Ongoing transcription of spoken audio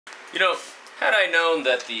You know, had I known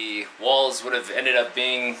that the walls would have ended up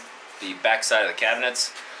being the back side of the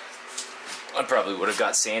cabinets, I probably would have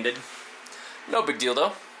got sanded. No big deal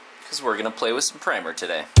though, because we're gonna play with some primer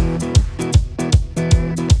today.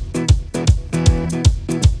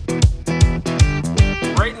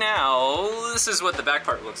 Right now, this is what the back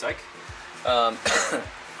part looks like.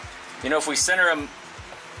 You know, if we center them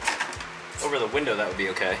over the window, that would be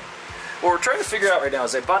okay. What we're trying to figure out right now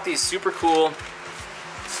is I bought these super cool,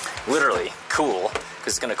 literally cool,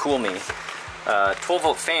 because it's gonna cool me,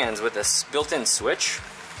 12-volt fans with this built-in switch.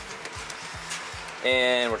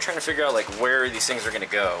 And we're trying to figure out like where these things are gonna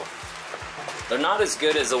go. They're not as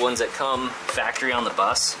good as the ones that come factory on the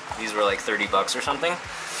bus. These were like 30 bucks or something.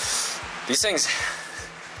 These things,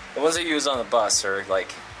 the ones I use on the bus are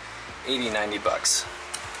like 80, 90 bucks.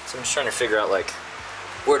 So I'm just trying to figure out like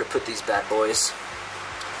where to put these bad boys.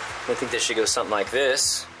 I think they should go something like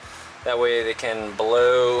this. That way they can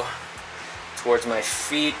blow towards my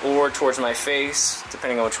feet or towards my face,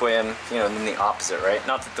 depending on which way I'm, you know, in the opposite, right?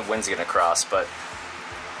 Not that the wind's gonna cross, but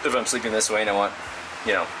if I'm sleeping this way and I want,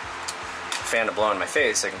 you know, a fan to blow in my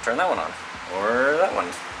face, I can turn that one on, or that one.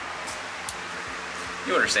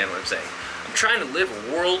 You understand what I'm saying. I'm trying to live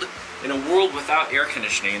in a world without air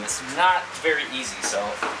conditioning, and it's not very easy, so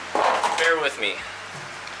bear with me.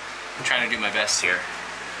 I'm trying to do my best here.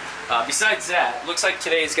 Besides that, looks like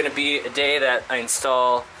today is going to be a day that I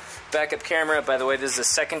install backup camera. By the way, this is the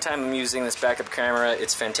second time I'm using this backup camera.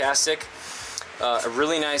 It's fantastic. A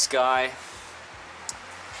really nice guy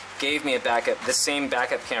gave me the same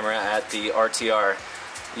backup camera at the RTR.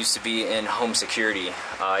 Used to be in home security.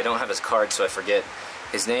 I don't have his card, so I forget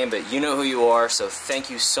his name, but you know who you are, so thank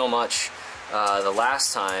you so much the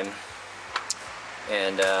last time.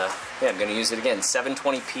 And yeah, I'm going to use it again.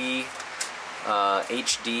 720p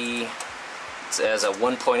HD. It has a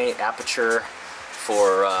 1.8 aperture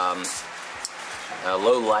for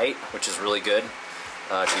low light, which is really good.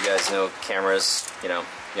 If you guys know cameras, you know,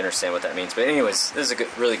 you understand what that means. But anyways, this is a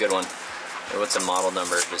really good one. What's a model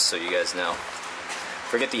number, just so you guys know?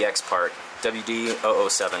 Forget the X part.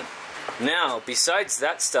 WD007. Now, besides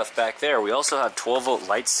that stuff back there, we also have 12-volt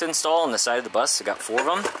lights to install on the side of the bus. I got 4 of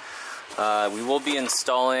them. We will be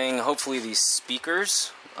installing, hopefully, these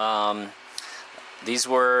speakers. These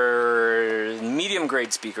were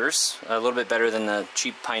medium-grade speakers, a little bit better than the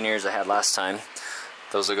cheap Pioneers I had last time.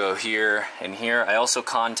 Those will go here and here. I also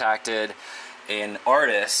contacted an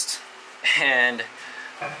artist, and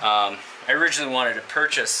I originally wanted to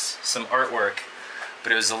purchase some artwork,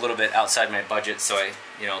 but it was a little bit outside my budget, so I,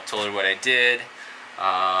 you know, told her what I did,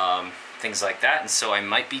 things like that, and so I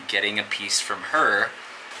might be getting a piece from her,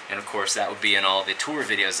 and of course that would be in all the tour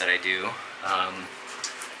videos that I do,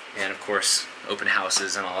 and of course open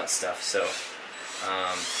houses and all that stuff. So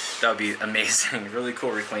that would be amazing. Really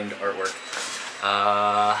cool reclaimed artwork.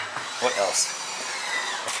 What else?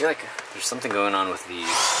 I feel like there's something going on with the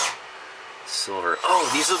silver. Oh,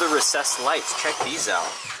 these are the recessed lights. Check these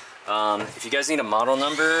out. If you guys need a model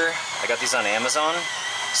number, I got these on Amazon,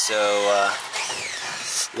 so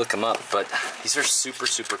look them up. But these are super,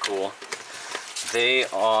 super cool. They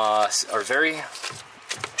are very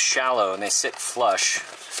shallow, and they sit flush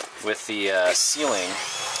with the ceiling,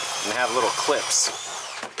 and they have little clips.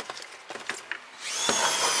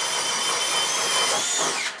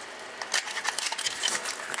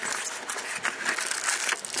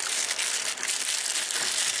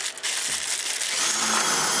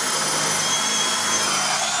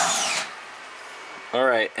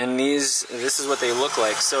 Alright, and this is what they look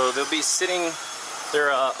like. So they'll be sitting, they're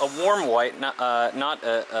a warm white, not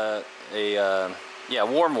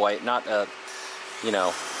warm white, not a, you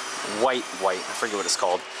know, white. I forget what it's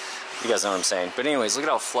called. You guys know what I'm saying. But anyways, look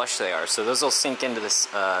at how flush they are. So those will sink into this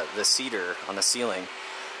the cedar on the ceiling.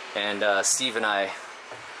 And Steve and I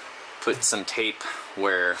put some tape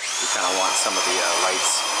where we kind of want some of the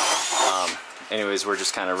lights. Anyways, we're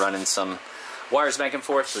just kind of running some wires back and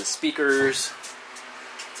forth for the speakers.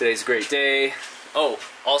 Today's a great day. Oh,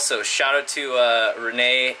 also shout out to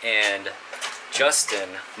Renee and Justin,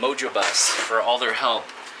 Mojo Bus, for all their help.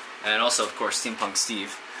 And also, of course, Steampunk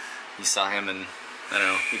Steve. You saw him in, I don't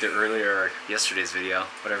know, either earlier or yesterday's video,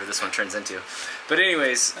 whatever this one turns into. But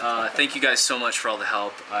anyways, thank you guys so much for all the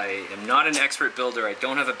help. I am not an expert builder. I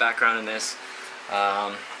don't have a background in this.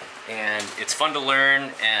 And it's fun to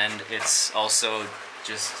learn, and it's also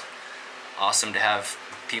just awesome to have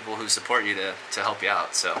people who support you to help you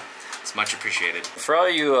out. So it's much appreciated. For all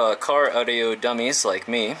you car audio dummies like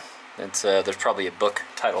me, there's probably a book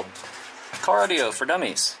titled Car Audio for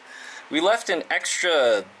Dummies. We left an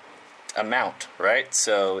extra amount, right?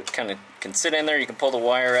 So it kind of can sit in there, you can pull the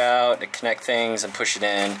wire out to connect things and push it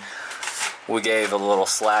in. We gave a little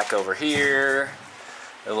slack over here.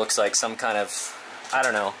 It looks like some kind of, I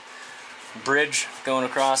don't know, bridge going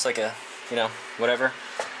across, like a, you know, whatever.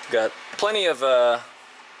 Got plenty of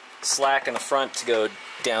slack in the front to go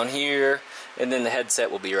down here, and then the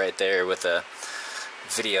headset will be right there with a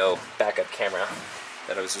video backup camera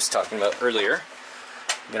that I was just talking about earlier.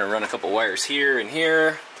 I'm gonna run a couple wires here and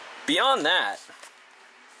here. Beyond that,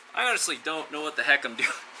 I honestly don't know what the heck I'm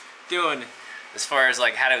doing as far as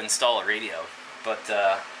like how to install a radio, but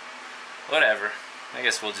whatever. I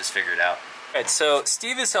guess we'll just figure it out. Alright, so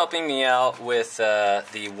Steve is helping me out with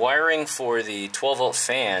the wiring for the 12-volt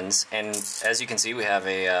fans, and as you can see we have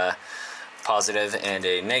a positive and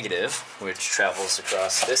a negative, which travels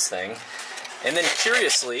across this thing, and then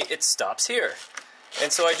curiously it stops here.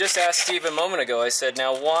 And so I just asked Steve a moment ago, I said,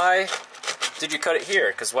 now why did you cut it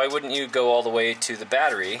here? Because why wouldn't you go all the way to the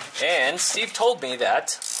battery? And Steve told me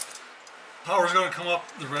that power's going to come up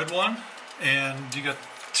the red one, and you got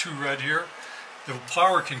 2 red here. The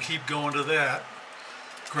power can keep going to that.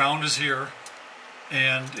 Ground is here,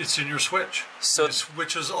 and it's in your switch. So the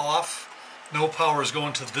switch is off. No power is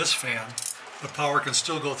going to this fan. The power can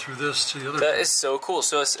still go through this to the other fan. That is so cool.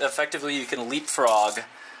 So it's effectively you can leapfrog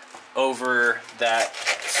over that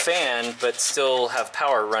fan, but still have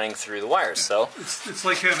power running through the wires. So it's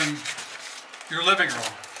like having your living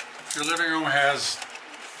room. Your living room has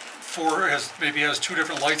maybe 2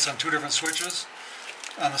 different lights on 2 different switches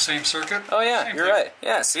on the same circuit. Oh yeah, you're right.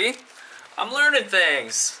 Yeah, see? I'm learning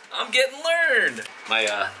things. I'm getting learned. My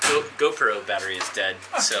GoPro battery is dead,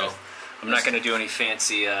 so I'm not going to do any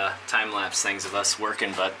fancy time-lapse things of us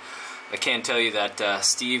working, but I can tell you that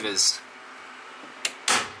Steve is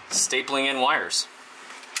stapling in wires.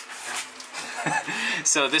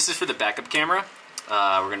 So this is for the backup camera.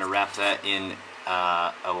 We're going to wrap that in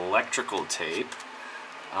electrical tape.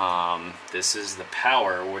 This is the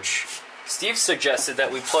power, which Steve suggested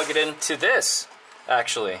that we plug it into this,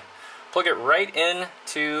 actually. Plug it right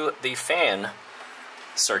into the fan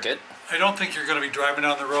circuit. I don't think you're going to be driving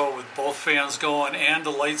down the road with both fans going and the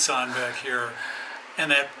lights on back here,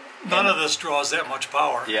 and that none of this draws that much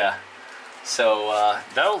power. Yeah. So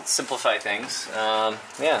that'll simplify things.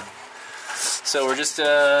 Yeah. So we're just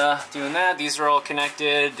doing that. These are all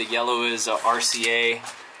connected. The yellow is RCA.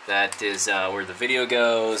 That is where the video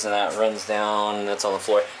goes, and that runs down. That's on the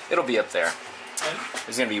floor. It'll be up there.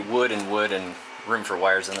 There's going to be wood and room for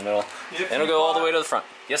wires in the middle. And it'll go all the way to the front.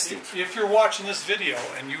 Yes, Steve? If you're watching this video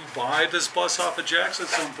and you buy this bus off of Jack's at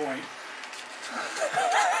some point,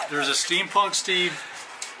 there's a Steampunk Steve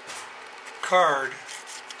card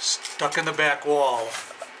stuck in the back wall.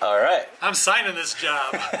 All right. I'm signing this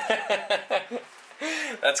job.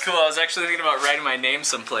 That's cool. I was actually thinking about writing my name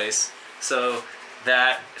someplace, so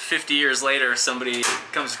that 50 years later somebody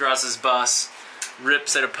comes across this bus,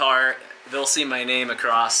 rips it apart, they'll see my name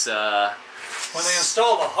across. When they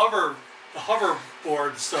install the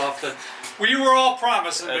hoverboard stuff that we were all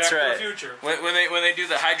promising back in the future. When they do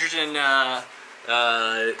the hydrogen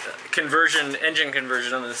engine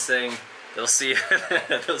conversion on this thing, they'll see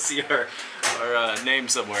they'll see our name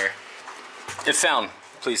somewhere. If found,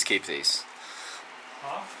 please keep these.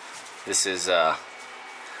 Huh? This is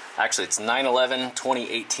actually it's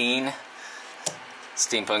 9/11/2018.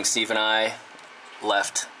 Steampunk Steve and I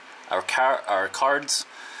left our cards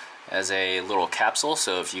as a little capsule,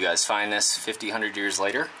 so if you guys find this 50, 100 years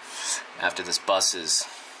later, after this bus has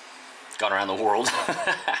gone around the world,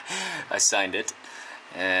 I signed it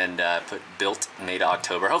and put built May to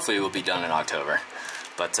October. Hopefully it will be done in October.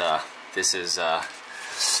 But this is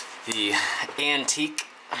the antique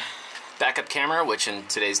backup camera, which in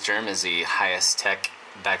today's term is the highest tech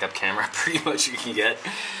backup camera pretty much you can get,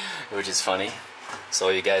 which is funny. So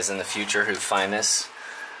you guys in the future who find this,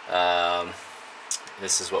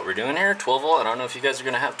 this is what we're doing here, 12 volt. I don't know if you guys are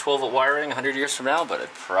going to have 12 volt wiring 100 years from now, but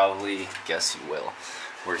I'd probably guess you will.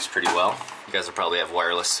 Works pretty well. You guys will probably have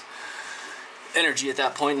wireless energy at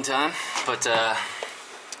that point in time, but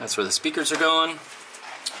that's where the speakers are going.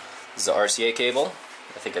 This is the RCA cable.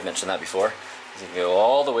 I think I mentioned that before. You can go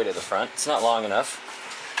all the way to the front. It's not long enough,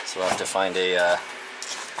 so we'll have to find a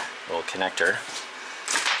little connector.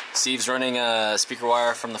 Steve's running a speaker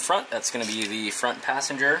wire from the front. That's going to be the front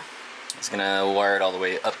passenger. He's going to wire it all the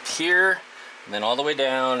way up here, and then all the way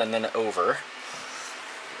down, and then over.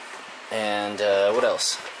 And what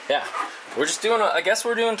else? Yeah, we're just doing, I guess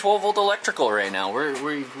we're doing 12 volt electrical right now.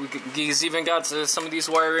 He's even got some of these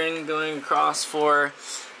wiring going across for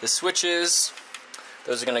the switches.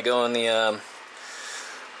 Those are going to go in the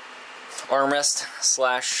armrest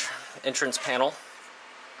 / entrance panel.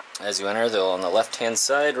 as you enter, though, on the left-hand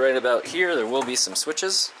side, right about here, there will be some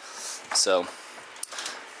switches. So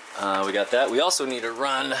we got that. We also need to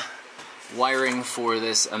run wiring for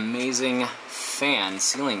this amazing fan,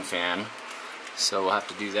 ceiling fan. So we'll have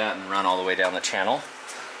to do that and run all the way down the channel.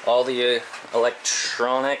 All the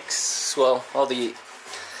electronics, well, all the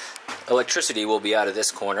electricity will be out of this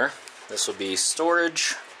corner. This will be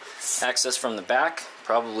storage, access from the back,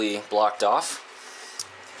 probably blocked off.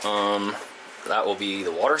 That will be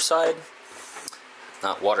the water side.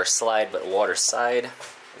 Not water slide, but water side.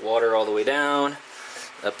 Water all the way down,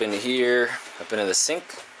 up into here, up into the sink,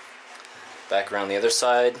 back around the other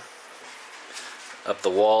side, up the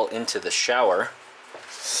wall into the shower.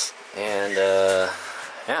 And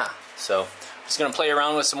yeah, so I'm just gonna play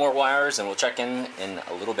around with some more wires and we'll check in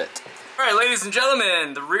a little bit. Alright, ladies and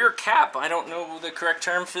gentlemen, the rear cap. I don't know the correct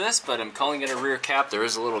term for this, but I'm calling it a rear cap. There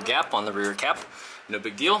is a little gap on the rear cap. No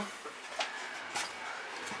big deal.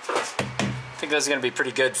 I think that's gonna be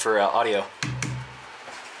pretty good for audio.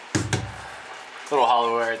 Little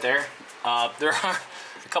hollow right there. There are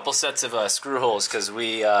a couple sets of screw holes because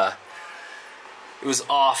it was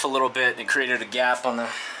off a little bit and it created a gap on the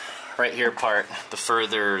right here part the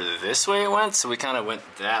further this way it went, so we kind of went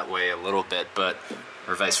that way a little bit, but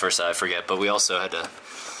or vice versa, I forget. But we also had to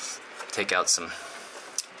take out some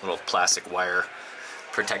little plastic wire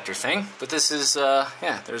protector thing. But this is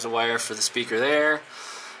yeah, there's a wire for the speaker there.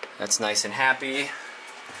 That's nice and happy.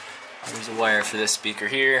 There's a wire for this speaker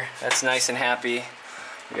here. That's nice and happy.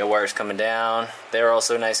 We got wires coming down. They're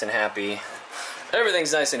also nice and happy.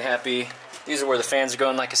 Everything's nice and happy. These are where the fans are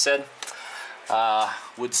going, like I said.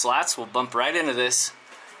 Wood slats will bump right into this,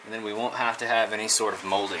 and then we won't have to have any sort of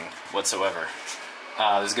molding whatsoever.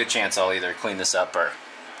 There's a good chance I'll either clean this up or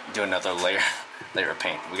do another layer of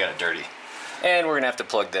paint. We got it dirty. And we're gonna have to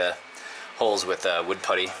plug the holes with wood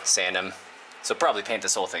putty, sand them. So probably paint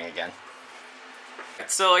this whole thing again.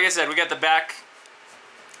 So like I said, we got the back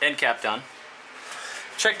end cap done.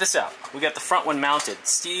 Check this out. We got the front one mounted.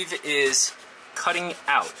 Steve is cutting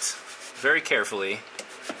out very carefully.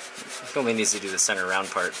 He only needs to do the center round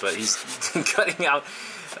part, but he's cutting out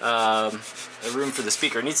a room for the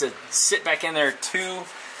speaker. It needs to sit back in there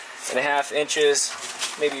 2.5 inches,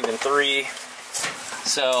 maybe even 3.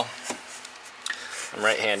 So I'm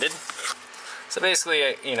right-handed. So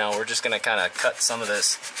basically, you know, we're just gonna kind of cut some of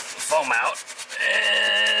this foam out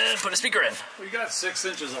and put a speaker in. We got 6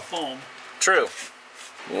 inches of foam. True.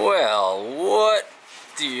 Well, what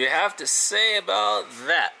do you have to say about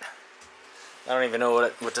that? I don't even know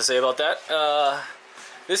what to say about that.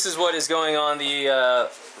 This is what is going on the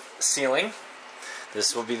ceiling.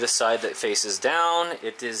 This will be the side that faces down.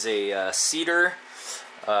 It is a cedar.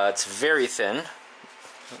 It's very thin.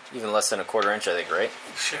 Even less than a 1/4 inch, I think, right?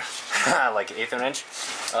 Yeah. Like 1/8 of an inch.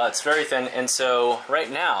 It's very thin, and so right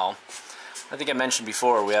now, I think I mentioned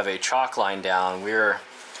before, we have a chalk line down.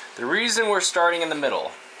 The reason we're starting in the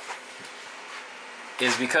middle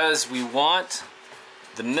is because we want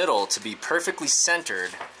the middle to be perfectly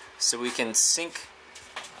centered so we can sink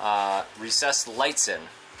recessed lights in.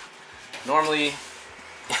 Normally,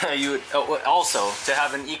 you would also to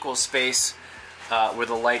have an equal space where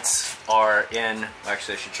the lights are in.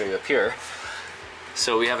 Actually, I should show you up here.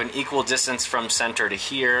 So we have an equal distance from center to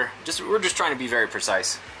here. We're just trying to be very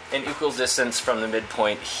precise. An equal distance from the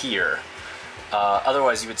midpoint here.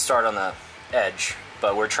 Otherwise, you would start on the edge,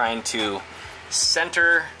 but we're trying to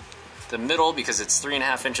center the middle because it's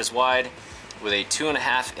 3.5 inches wide with a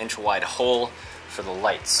 2.5 inch wide hole for the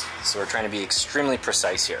lights. So we're trying to be extremely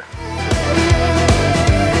precise here.